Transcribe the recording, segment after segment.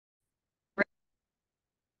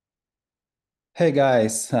Hey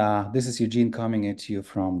guys, this is Eugene coming at you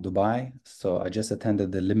from Dubai. So I just attended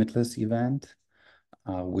the Limitless event,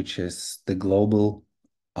 which is the global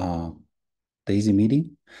uh, Daisy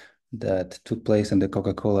meeting that took place in the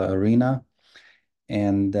Coca-Cola Arena.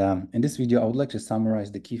 And in this video, I would like to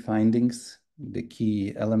summarize the key findings, the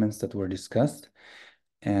key elements that were discussed.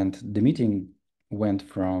 And the meeting went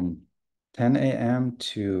from 10 a.m.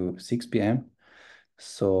 to 6 p.m.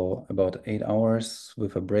 So about 8 hours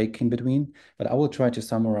with a break in between. But I will try to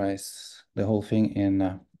summarize the whole thing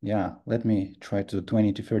in, yeah, let me try to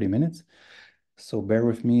 20 to 30 minutes. So bear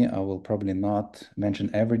with me. I will probably not mention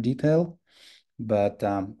every detail, but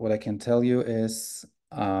what I can tell you is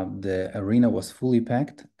the arena was fully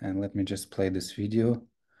packed. And let me just play this video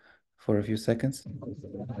for a few seconds.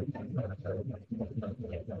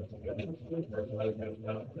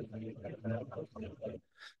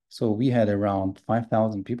 So we had around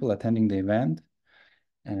 5,000 people attending the event.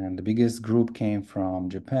 And the biggest group came from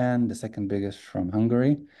Japan, the second biggest from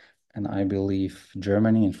Hungary, and I believe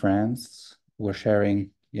Germany and France were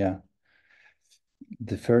sharing, yeah,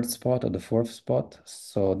 the third spot or the fourth spot.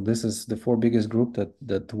 So this is the four biggest group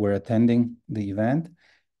that were attending the event.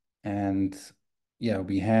 And yeah,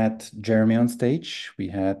 we had Jeremy on stage, we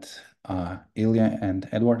had Ilya and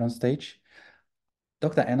Edward on stage.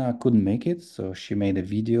 Dr. Anna couldn't make it, so she made a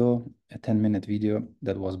video, a 10-minute video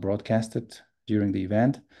that was broadcasted during the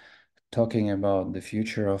event, talking about the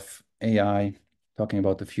future of AI, talking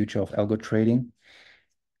about the future of algo trading.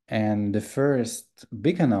 And the first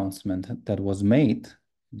big announcement that was made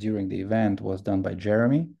during the event was done by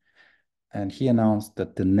Jeremy. And he announced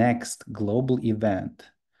that the next global event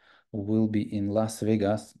will be in Las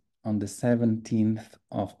Vegas on the 17th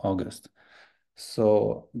of August.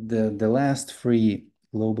 So the last three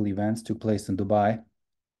global events took place in Dubai,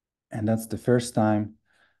 and that's the first time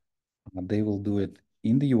they will do it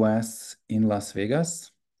in the US, in Las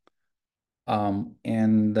Vegas.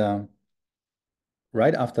 And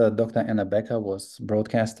right after Dr. Anna Becker was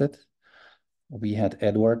broadcasted, we had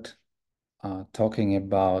Edward talking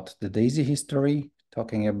about the DAISY history,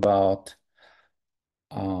 talking about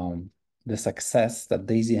the success that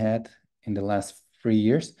DAISY had in the last 3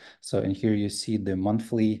 years. So in here you see the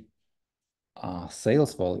monthly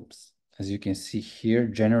sales volumes. As you can see here,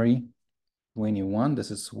 January 21,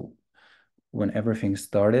 this is when everything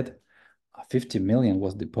started. 50 million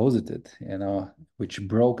was deposited, which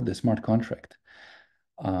broke the smart contract.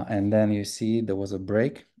 And then you see there was a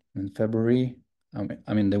break in February.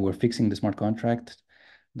 I mean, they were fixing the smart contract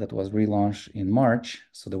that was relaunched in March,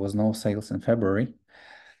 so there was no sales in February.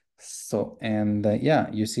 So, and yeah,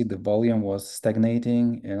 you see the volume was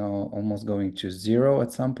stagnating, almost going to zero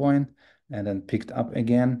at some point, and then picked up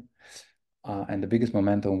again. And the biggest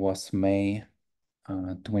momentum was May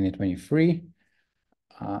 2023.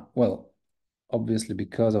 Well, obviously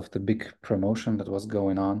because of the big promotion that was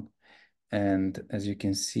going on. And as you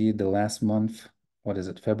can see, the last month, what is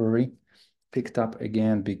it, February, picked up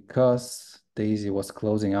again because Daisy was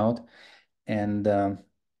closing out. And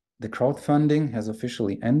the crowdfunding has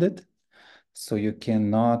officially ended. So you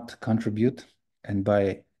cannot contribute and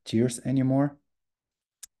buy tiers anymore.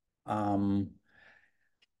 And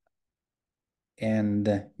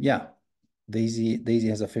yeah, Daisy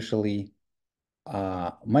has officially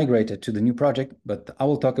migrated to the new project, but I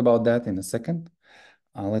will talk about that in a second.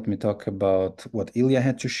 Let me talk about what Ilya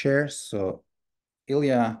had to share. So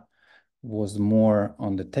Ilya was more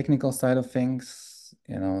on the technical side of things,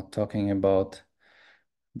 talking about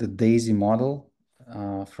the DAISY model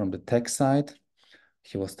from the tech side.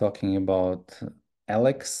 He was talking about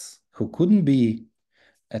Alex, who couldn't be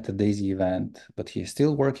at the DAISY event, but he is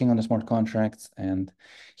still working on the smart contracts. And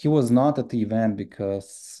he was not at the event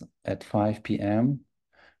because at 5 p.m.,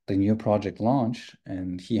 the new project launched,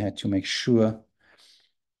 and he had to make sure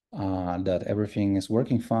that everything is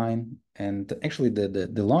working fine. And actually,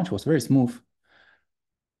 the launch was very smooth.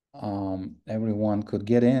 Everyone could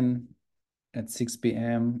get in at 6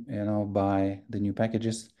 p.m., buy the new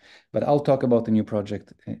packages. But I'll talk about the new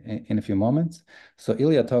project in a few moments. So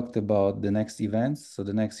Ilya talked about the next events. So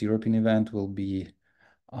the next European event will be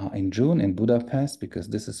in June in Budapest, because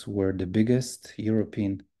this is where the biggest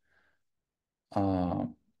European uh,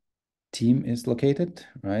 team is located,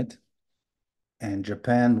 right? And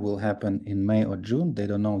Japan will happen in May or June. They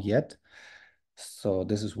don't know yet. So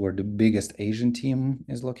this is where the biggest Asian team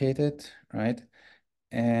is located, right?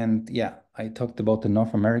 And yeah, I talked about the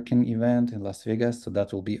North American event in Las Vegas. So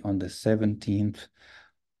that will be on the 17th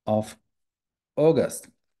of August.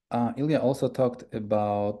 Ilya also talked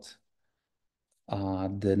about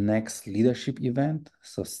the next leadership event.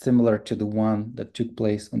 So similar to the one that took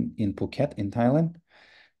place in Phuket in Thailand.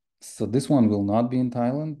 So this one will not be in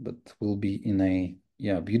Thailand, but will be in a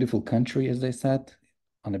beautiful country, as they said,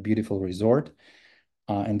 on a beautiful resort.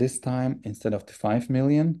 And this time, instead of the 5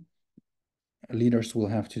 million, leaders will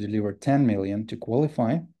have to deliver 10 million to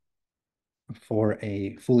qualify for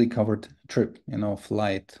a fully covered trip,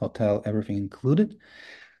 flight, hotel, everything included.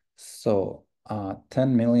 So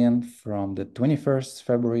 10 million from the 21st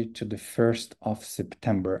February to the 1st of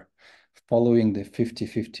September, following the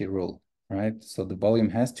 50-50 rule, right? So the volume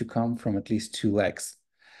has to come from at least 2 legs.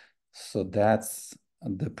 So that's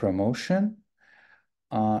the promotion.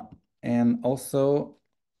 And also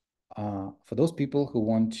for those people who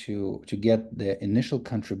want to get the initial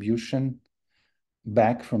contribution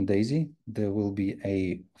back from Daisy, there will be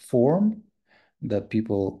a form that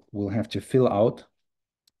people will have to fill out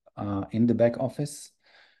in the back office.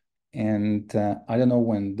 And I don't know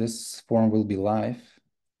when this form will be live.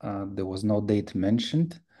 There was no date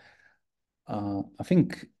mentioned. I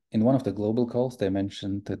think in one of the global calls, they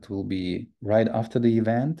mentioned it will be right after the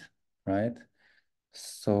event, right?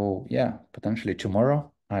 So yeah, potentially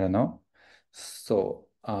tomorrow. I don't know. So,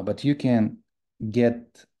 but you can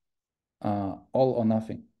get all or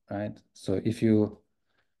nothing, right? So if you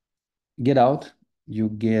get out,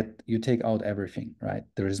 you take out everything, right?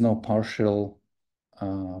 There is no partial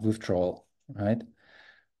withdrawal, right?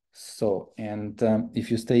 So, and if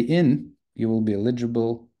you stay in, you will be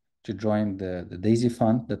eligible to join the Daisy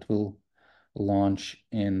Fund that will launch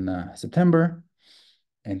in September,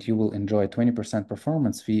 and you will enjoy 20%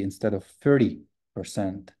 performance fee instead of 30%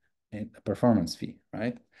 in performance fee,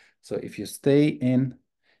 right? So if you stay in,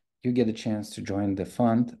 you get a chance to join the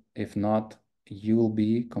fund. If not, you will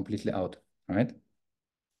be completely out, right?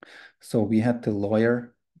 So we had the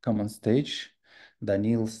lawyer come on stage,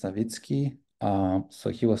 Daniil Savitsky. So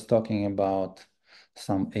he was talking about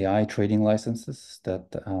some AI trading licenses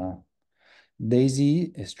that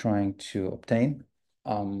Daisy is trying to obtain.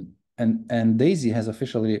 And Daisy has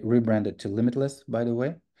officially rebranded to Limitless, by the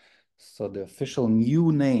way. So the official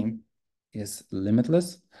new name is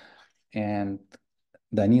Limitless. And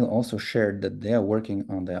Daniil also shared that they are working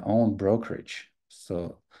on their own brokerage.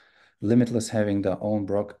 So Limitless having their own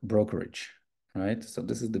brokerage, right? So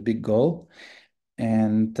this is the big goal.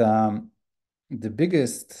 And the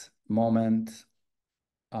biggest moment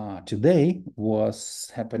today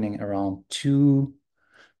was happening around 2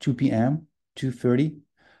 p.m., 2:30.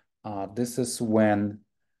 This is when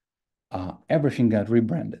everything got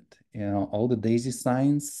rebranded. All the Daisy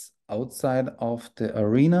signs outside of the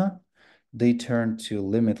arena, they turned to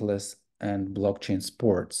Limitless and Blockchain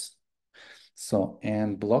Sports. So,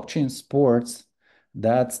 and Blockchain Sports,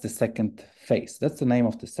 that's the second phase. That's the name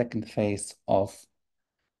of the second phase of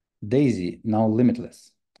Daisy, now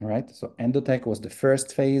Limitless, right? So Endotech was the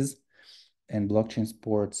first phase and Blockchain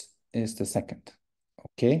Sports is the second,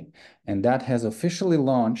 okay? And that has officially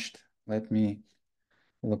launched. Let me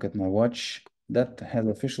look at my watch. That has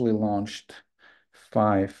officially launched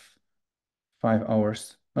five 5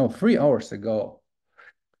 hours, no, 3 hours ago,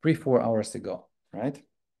 4 hours ago, right?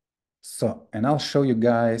 So, and I'll show you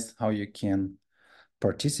guys how you can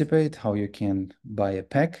participate, how you can buy a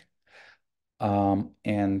pack.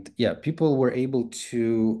 And yeah, people were able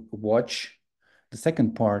to watch the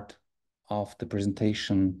second part of the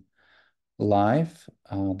presentation live.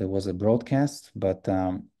 There was a broadcast, but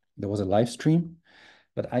there was a live stream.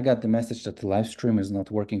 But I got the message that the live stream is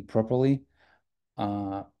not working properly.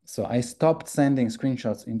 So I stopped sending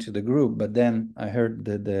screenshots into the group, but then I heard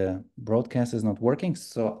that the broadcast is not working.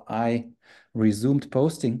 So I resumed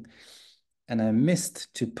posting and I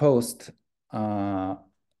missed to post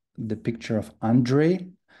the picture of Andre.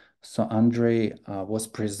 So Andre was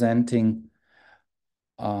presenting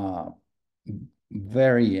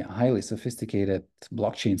very highly sophisticated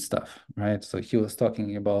blockchain stuff, right? So he was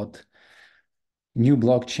talking about new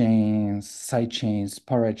blockchains, sidechains,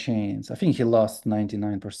 parachains. I think he lost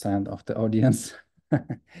 99% of the audience.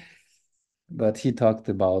 But he talked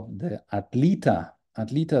about the Atleta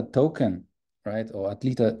token, right? Or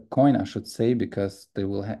Atleta coin, I should say, because they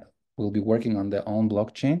will be working on their own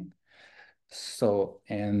blockchain. So,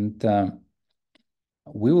 and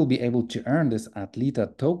we will be able to earn this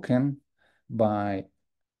Atleta token by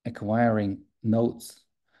acquiring nodes.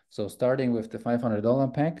 So starting with the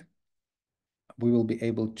 $500 pack, we will be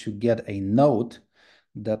able to get a node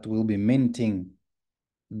that will be minting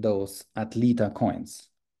those Atleta coins,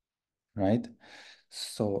 right?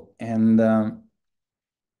 So, and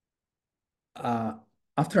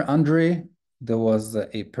after Andre, there was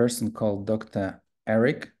a person called Dr.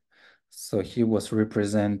 Eric. So he was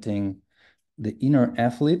representing the Inner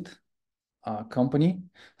Athlete company.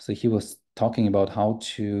 So he was talking about how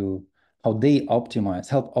to how they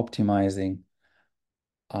help optimizing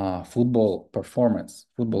football performance,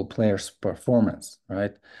 football players' performance,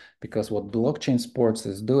 right? Because what blockchain sports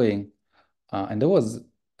is doing, and there was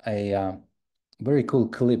a very cool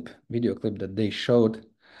video clip that they showed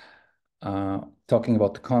talking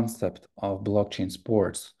about the concept of blockchain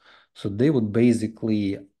sports. So they would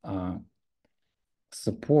basically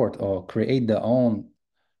support or create their own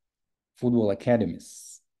football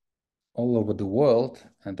academies all over the world,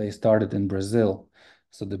 and they started in Brazil.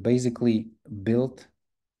 So they basically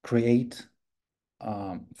create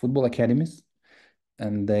football academies,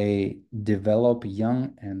 and they develop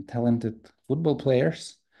young and talented football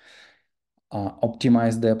players,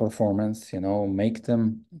 optimize their performance, make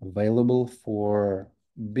them available for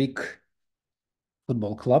big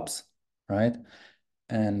football clubs, right?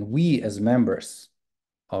 And we as members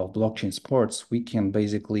of blockchain sports, we can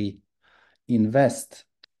basically invest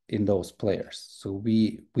in those players. So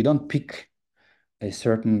we don't pick a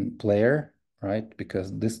certain player, right?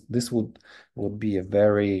 Because this would be a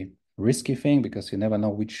very risky thing, because you never know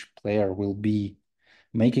which player will be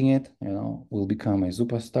making it, will become a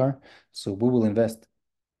superstar. So we will invest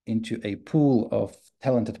into a pool of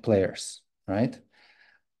talented players, right?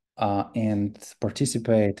 And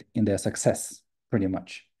participate in their success, pretty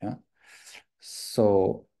much. Yeah.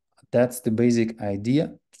 So that's the basic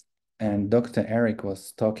idea. And Dr. Eric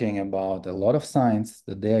was talking about a lot of science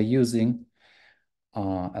that they are using,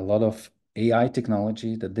 a lot of AI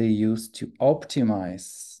technology that they use to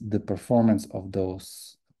optimize the performance of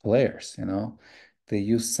those players. They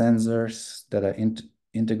use sensors that are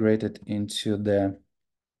integrated into the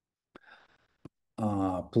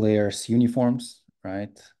players' uniforms,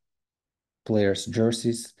 right? Players'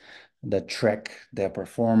 jerseys that track their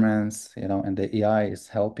performance, and the AI is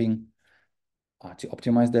helping to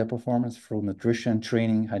optimize their performance through nutrition,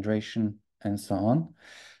 training, hydration, and so on.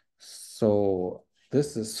 So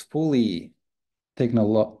this is fully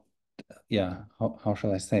technolo yeah, how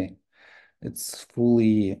shall I say? It's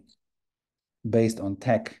fully based on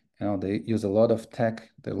tech. They use a lot of tech,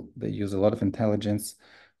 they use a lot of intelligence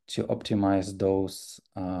to optimize those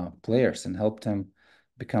players and help them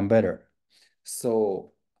become better.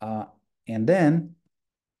 So, and then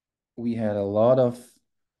we had a lot of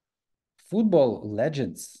football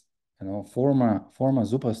legends, former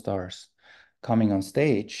superstars coming on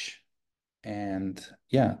stage and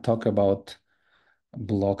yeah, talk about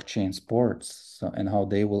blockchain sports, and how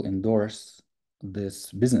they will endorse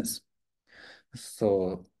this business.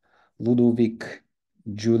 So Ludovic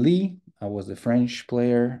Julie was a French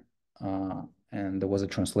player, and there was a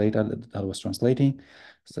translator that was translating.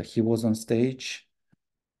 So he was on stage,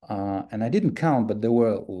 and I didn't count, but there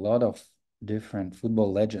were a lot of different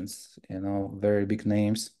football legends, very big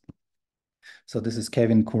names. So this is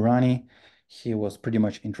Kevin Kurani. He was pretty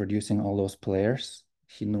much introducing all those players.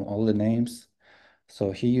 He knew all the names.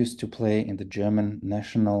 So he used to play in the German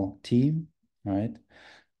national team, right?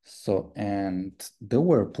 So, and there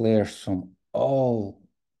were players from all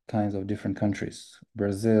kinds of different countries,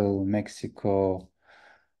 Brazil, Mexico,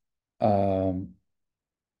 um,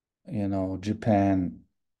 Japan,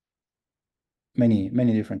 many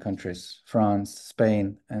different countries, France,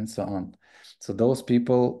 Spain, and so on. So those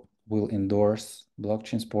people will endorse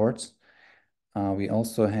blockchain sports. We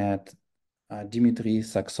also had Dmitry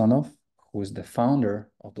Saxonov, who is the founder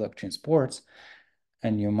of blockchain sports,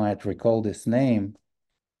 and you might recall this name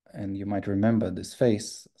and you might remember this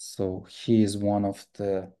face. So he is one of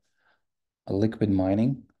the liquid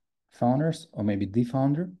mining founders, or maybe the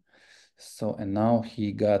founder. So, and now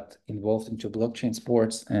he got involved into blockchain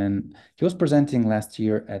sports, and he was presenting last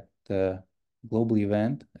year at the Global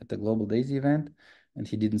Days event, and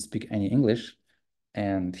he didn't speak any English,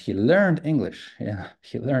 and he learned English. Yeah,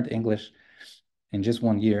 he learned English in just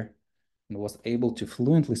 1 year and was able to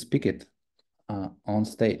fluently speak it on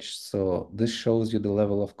stage. So this shows you the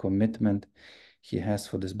level of commitment he has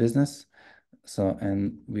for this business. So,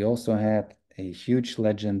 and we also had a huge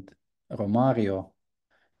legend, Romario,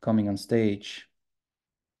 coming on stage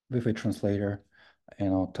with a translator,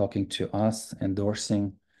 talking to us,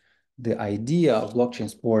 endorsing the idea of blockchain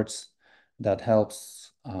sports that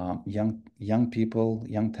helps young people,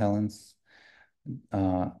 young talents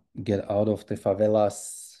uh, get out of the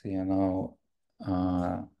favelas,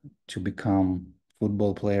 to become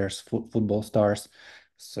football players, football stars.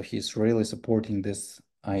 So he's really supporting this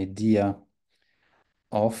idea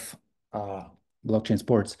of uh, blockchain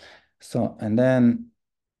sports. So, and then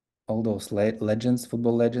all those legends,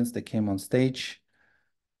 football legends, they came on stage.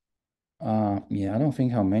 Yeah, I don't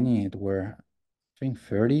think how many it were. I think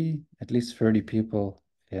 30, at least 30 people,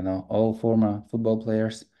 all former football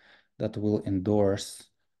players that will endorse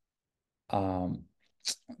um,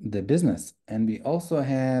 the business. And we also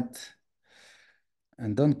had,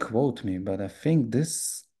 and don't quote me, but I think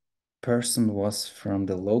this person was from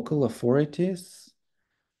the local authorities.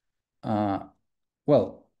 Uh,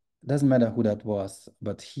 well, doesn't matter who that was,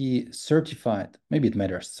 but he certified, maybe it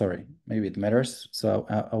matters, sorry, maybe it matters. So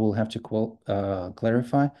I will have to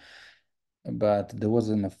clarify. But there was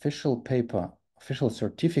an official paper, official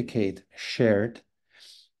certificate shared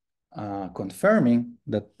confirming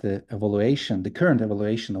that the current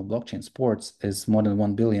evaluation of blockchain sports is more than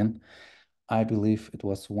 1 billion. I believe it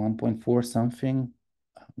was 1.4 something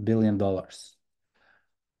billion dollars,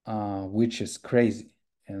 which is crazy,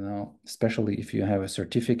 especially if you have a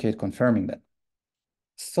certificate confirming that.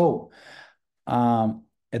 So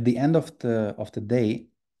at the end of the day,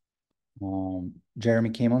 Jeremy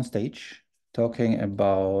came on stage talking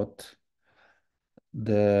about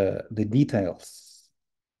the details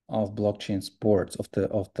of blockchain sports, of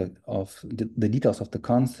the details of the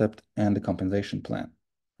concept and the compensation plan,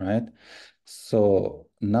 right? So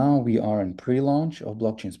now we are in pre-launch of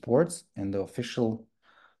blockchain sports, and the official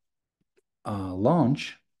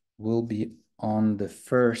launch will be on the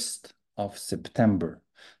 1st of September.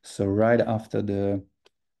 So right after the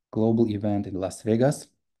global event in Las Vegas.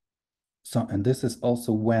 So, and this is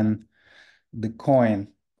also when the coin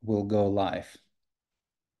will go live,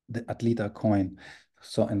 the Atleta coin.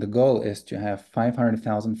 So, and the goal is to have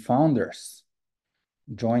 500,000 founders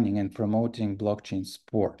joining and promoting blockchain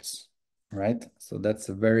sports, right? So that's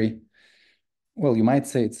a very, well, you might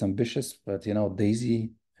say it's ambitious, but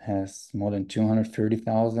Daisy has more than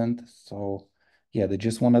 230,000. So yeah, they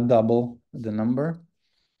just want to double the number.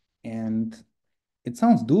 And it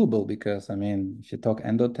sounds doable because, I mean, if you talk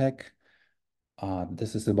Endotech,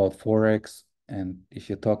 this is about Forex. And if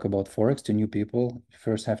you talk about Forex to new people, you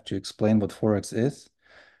first have to explain what Forex is.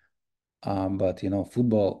 But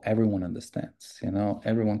football, everyone understands,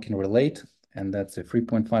 everyone can relate, and that's a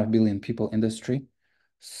 3.5 billion people industry.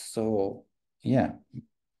 So yeah,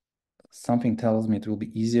 something tells me it will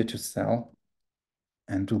be easier to sell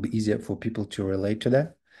and it will be easier for people to relate to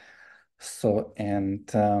that. So, and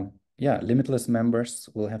yeah, limitless members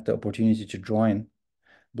will have the opportunity to join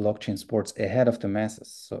blockchain sports ahead of the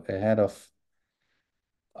masses. So ahead of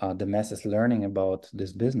the masses learning about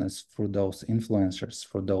this business through those influencers,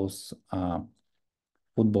 for those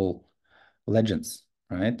football legends,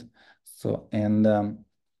 right? So, and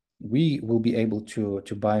we will be able to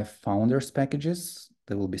buy founders packages.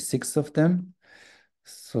 There will be 6 of them.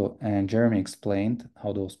 So, and Jeremy explained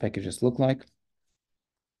how those packages look like.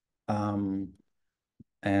 And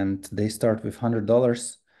they start with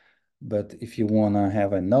 $100. But if you want to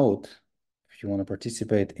have a node, if you want to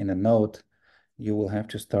participate in a node, you will have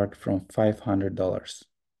to start from $500,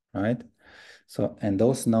 right? So, and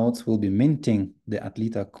those nodes will be minting the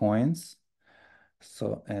Atleta coins.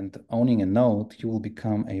 So, and owning a node, you will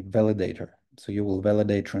become a validator. So you will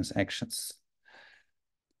validate transactions.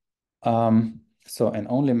 So, and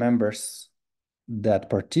only members that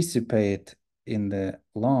participate in the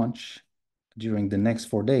launch during the next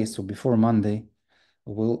 4 days, so before Monday,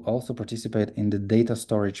 will also participate in the data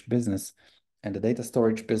storage business. And the data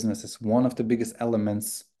storage business is one of the biggest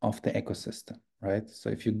elements of the ecosystem, right? So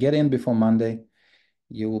if you get in before Monday,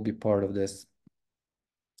 you will be part of this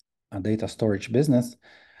data storage business.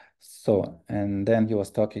 So, and then he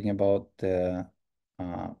was talking about the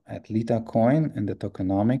Atleta coin and the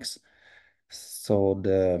tokenomics. So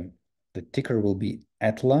the ticker will be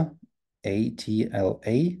ATLA,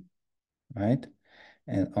 ATLA, right?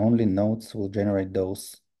 And only nodes will generate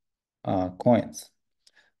those coins.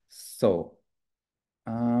 So,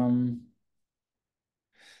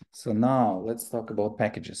 so now let's talk about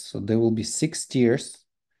packages. So there will be 6 tiers.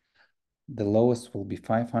 The lowest will be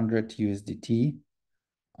 500 USDT,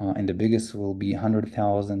 and the biggest will be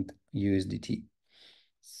 100,000 USDT.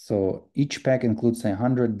 So each pack includes a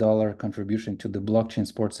 $100 contribution to the Blockchain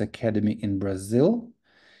Sports Academy in Brazil,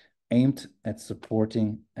 aimed at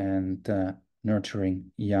supporting and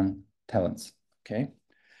nurturing young talents. Okay.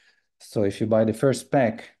 So if you buy the first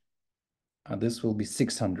pack, this will be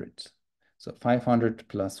 600. So 500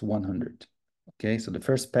 plus 100. Okay. So the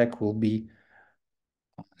first pack will be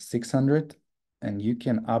 600, and you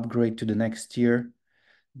can upgrade to the next tier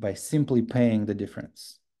by simply paying the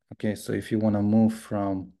difference. Okay. So if you want to move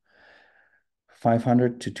from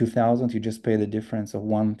 500 to 2000, you just pay the difference of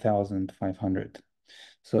 1500.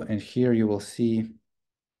 So, and here you will see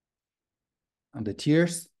on the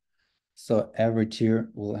tiers. So every tier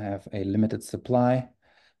will have a limited supply.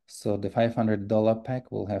 So the $500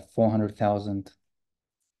 pack will have 400,000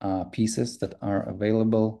 pieces that are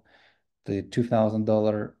available. The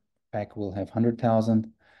 $2,000 pack will have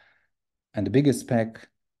 100,000. And the biggest pack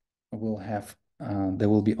will have, there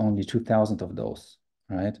will be only 2,000 of those,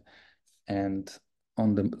 right? And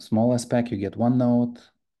on the smallest pack, you get 1 node.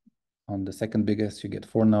 On the second biggest, you get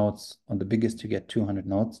 4 nodes. On the biggest, you get 200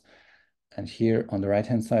 nodes. And here on the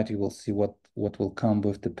right-hand side, you will see what will come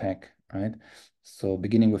with the pack, right? So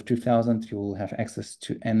beginning with 2,000, you will have access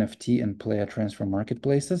to NFT and player transfer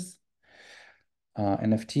marketplaces.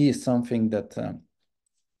 NFT is something that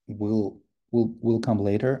will come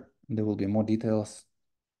later. There will be more details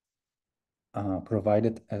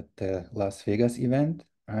provided at the Las Vegas event,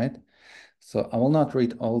 right? So I will not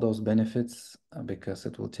read all those benefits because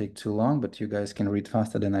it will take too long, but you guys can read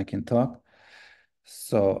faster than I can talk.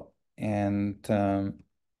 So, and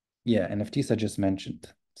yeah, NFTs I just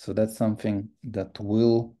mentioned. So that's something that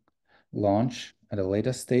will launch at a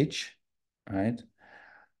later stage, right?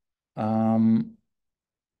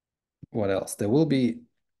 What else? There will be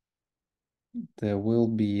a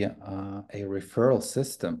referral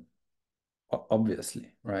system,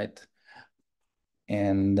 obviously, right?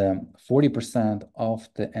 And 40% of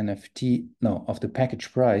the NFT, no, of the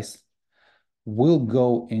package price will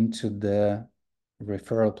go into the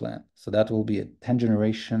referral plan. So that will be a 10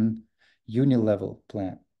 generation uni-level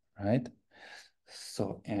plan, right?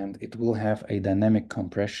 So, and it will have a dynamic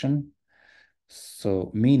compression.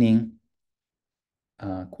 So meaning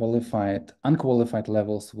unqualified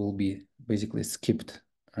levels will be basically skipped,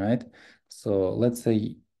 right? So let's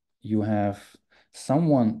say you have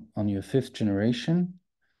someone on your 5th generation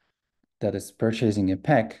that is purchasing a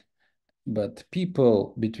pack, but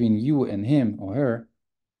people between you and him or her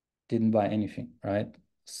didn't buy anything, right?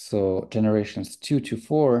 So generations 2 to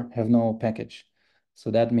 4 have no package.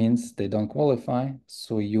 So that means they don't qualify.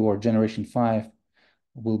 So your generation 5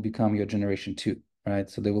 will become your generation 2, right?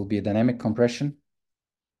 So there will be a dynamic compression.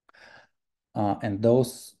 And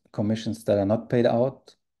those commissions that are not paid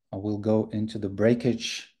out will go into the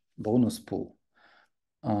breakage bonus pool.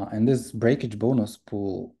 And this breakage bonus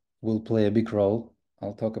pool will play a big role.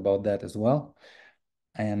 I'll talk about that as well.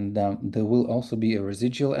 And there will also be a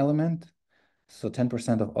residual element. So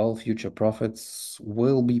 10% of all future profits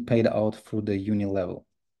will be paid out through the uni level,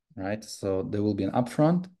 right? So there will be an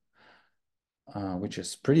upfront, which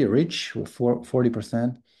is pretty rich with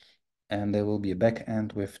 40%, and there will be a back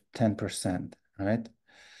end with 10%, right?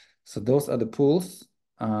 So those are the pools.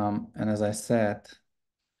 And as I said,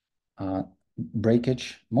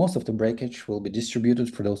 most of the breakage will be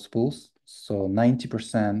distributed for those pools. So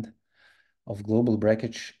 90% of global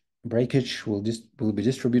breakage will be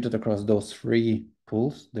distributed across those 3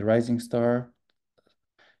 pools: the Rising Star,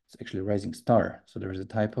 it's actually Rising Star, so there is a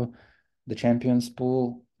typo, the Champions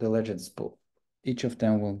pool, the Legends pool. Each of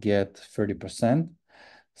them will get 30%.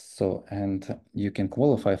 So, and you can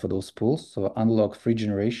qualify for those pools. So unlock 3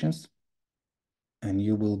 generations and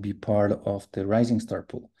you will be part of the Rising Star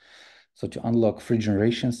pool. So to unlock 3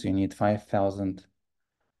 generations, you need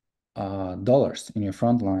 $5,000 in your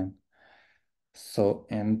front line. So,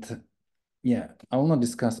 and yeah, I will not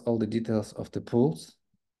discuss all the details of the pools.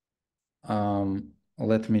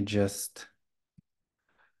 Let me just,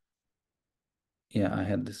 yeah, I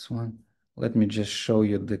had this one. Let me just show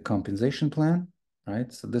you the compensation plan, right?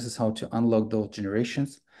 So this is how to unlock those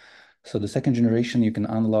generations. So the 2nd generation you can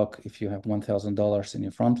unlock if you have $1,000 in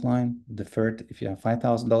your front line. The 3rd, if you have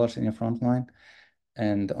 $5,000 in your front line.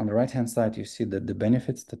 And on the right-hand side, you see that the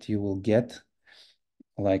benefits that you will get.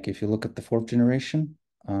 Like if you look at the 4th generation,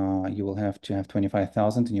 you will have to have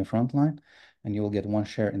 25,000 in your front line, and you will get 1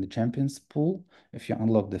 share in the champions pool. If you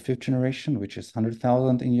unlock the 5th generation, which is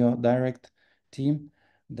 100,000 in your direct team,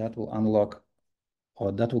 that will unlock,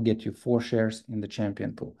 or that will get you 4 shares in the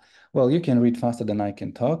champion pool. Well, you can read faster than I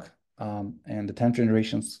can talk. And the 10th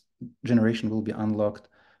generation will be unlocked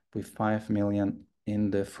with 5 million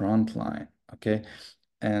in the front line. Okay.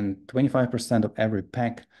 And 25% of every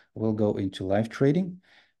pack will go into live trading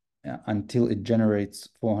until it generates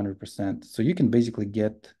 400%. So you can basically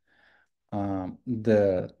get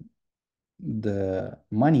the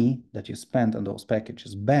money that you spent on those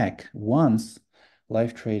packages back once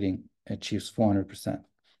live trading achieves 400%.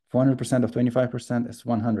 400% of 25% is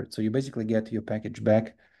 100. So you basically get your package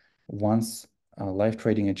back once live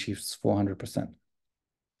trading achieves 400%.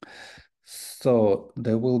 So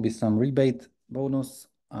there will be some rebate bonus.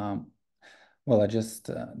 Well, I just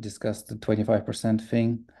discussed the 25%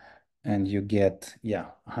 thing, and you get,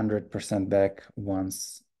 yeah, 100% back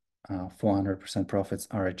once 400% profits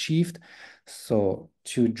are achieved. So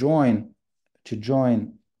to join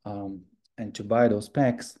and to buy those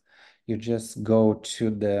packs, you just go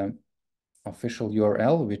to the official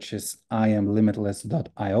URL, which is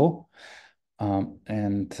iamlimitless.io.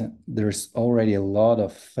 And there's already a lot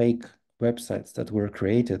of fake websites that were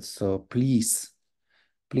created. So please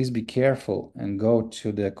be careful and go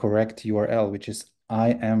to the correct URL, which is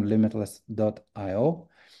iamlimitless.io.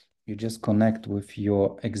 You just connect with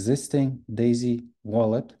your existing Daisy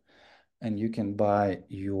wallet and you can buy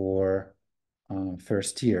your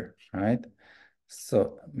first year, right?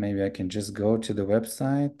 So maybe I can just go to the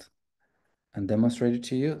website and demonstrate it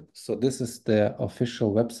to you. So this is the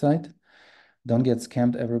official website. Don't get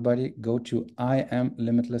scammed, everybody. Go to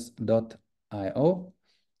iamlimitless.io.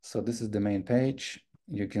 So this is the main page.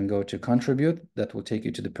 You can go to contribute. That will take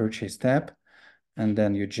you to the purchase tab. And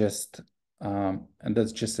then you just, and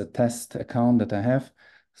that's just a test account that I have.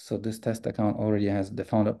 So this test account already has the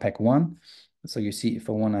founder pack 1. So you see, if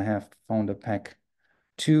I want to have founder pack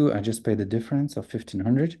 2, I just pay the difference of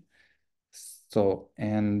 1,500. So,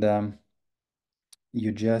 and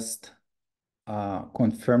you just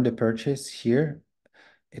confirm the purchase here.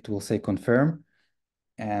 It will say confirm,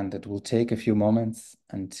 and it will take a few moments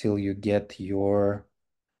until you get your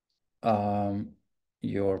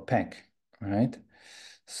pack, right?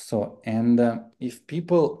 So, and if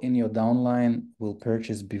people in your downline will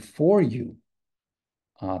purchase before you,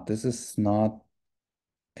 this is not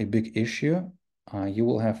a big issue. You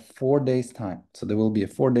will have 4 days time. So there will be a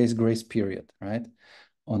 4 days grace period, right?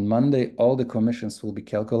 On Monday, all the commissions will be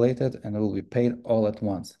calculated and it will be paid all at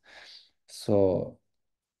once. So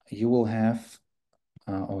you will have,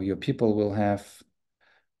 or your people will have,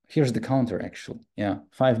 here's the counter actually. Yeah,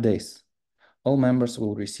 5 days. All members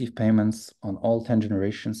will receive payments on all 10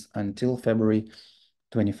 generations until February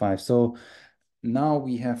 25. So now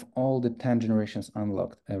we have all the 10 generations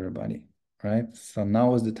unlocked, everybody, right? So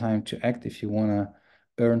now is the time to act if you want to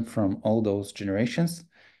earn from all those generations.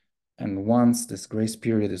 And once this grace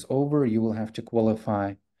period is over, you will have to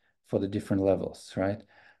qualify for the different levels, right?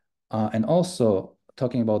 And also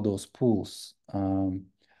talking about those pools,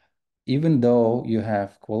 even though you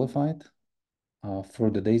have qualified for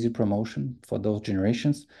the Daisy promotion for those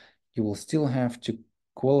generations, you will still have to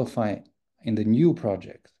qualify in the new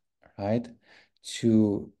project, right?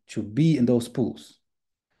 To be in those pools.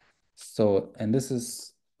 So, and this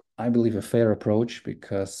is, I believe, a fair approach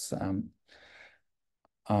because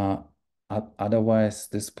otherwise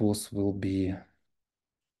these pools will be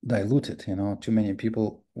diluted, you know, too many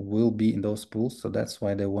people will be in those pools. So that's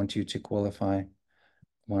why they want you to qualify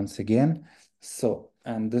once again. So,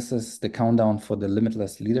 and this is the countdown for the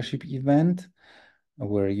Limitless Leadership event,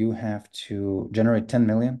 where you have to generate 10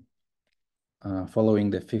 million following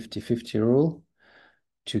the 50-50 rule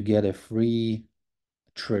to get a free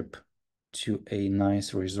trip to a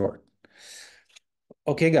nice resort.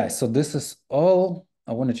 Okay, guys, so this is all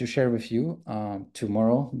I wanted to share with you.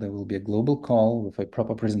 Tomorrow, there will be a global call with a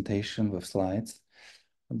proper presentation with slides.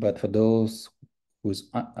 But for those who's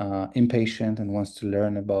impatient and wants to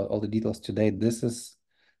learn about all the details today, this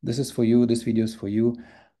is for you. This video is for you.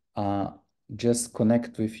 Just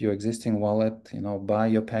connect with your existing wallet, you know, buy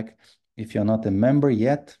your pack. If you're not a member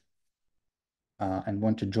yet and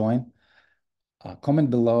want to join, comment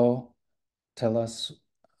below, tell us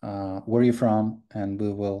where you're from, and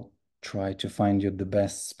we will try to find you the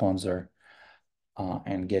best sponsor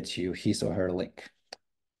and get you his or her link.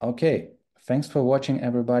 Okay, thanks for watching,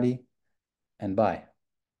 everybody, and bye.